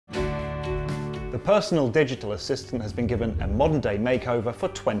The personal digital assistant has been given a modern-day makeover for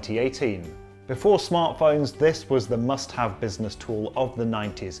 2018. Before smartphones, this was the must-have business tool of the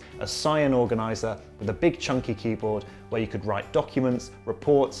 90s, a cyan organizer with a big chunky keyboard where you could write documents,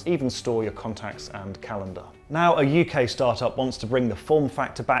 reports, even store your contacts and calendar. Now a UK startup wants to bring the form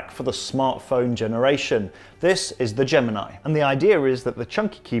factor back for the smartphone generation. This is the Gemini, and the idea is that the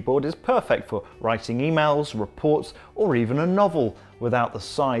chunky keyboard is perfect for writing emails, reports, or even a novel without the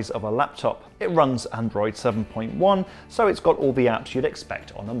size of a laptop. It runs Android 7.1, so it's got all the apps you'd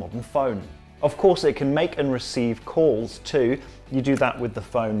expect on a modern phone. Of course, it can make and receive calls too. You do that with the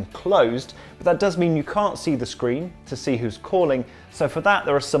phone closed, but that does mean you can't see the screen to see who's calling. So for that,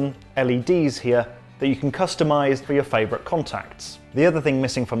 there are some LEDs here that you can customize for your favorite contacts. The other thing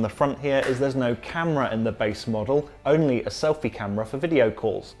missing from the front here is there's no camera in the base model, only a selfie camera for video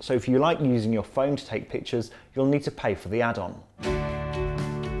calls. So if you like using your phone to take pictures, you'll need to pay for the add-on.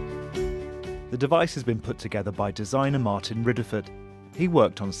 The device has been put together by designer Martin Ridderford. He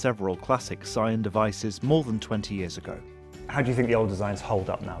worked on several classic Cyan devices more than 20 years ago. How do you think the old designs hold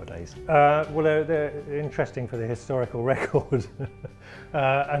up nowadays? Well, they're interesting for the historical record,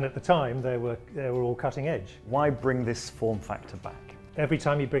 and at the time they were all cutting edge. Why bring this form factor back? Every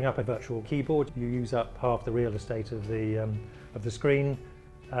time you bring up a virtual keyboard, you use up half the real estate of the screen,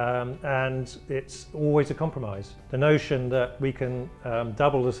 and it's always a compromise. The notion that we can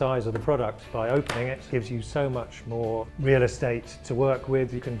double the size of the product by opening it gives you so much more real estate to work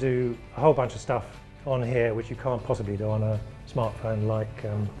with. You can do a whole bunch of stuff on here which you can't possibly do on a smartphone like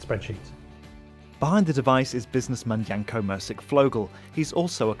spreadsheets. Behind the device is businessman Janko Mersic-Flogel. He's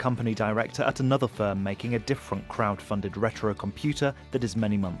also a company director at another firm making a different crowd-funded retro computer that is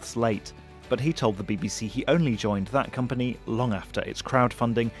many months late. But he told the BBC he only joined that company long after its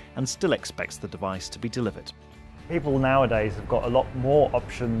crowdfunding and still expects the device to be delivered. People nowadays have got a lot more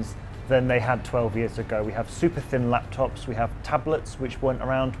options than they had 12 years ago. We have super thin laptops, we have tablets which weren't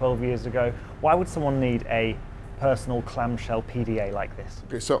around 12 years ago. Why would someone need a personal clamshell PDA like this?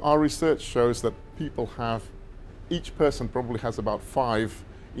 Okay, so our research shows that each person probably has about 5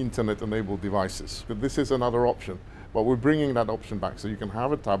 internet-enabled devices. But this is another option, but we're bringing that option back. So you can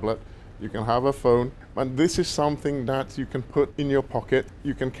have a tablet, you can have a phone, and this is something that you can put in your pocket.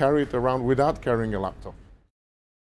 You can carry it around without carrying a laptop.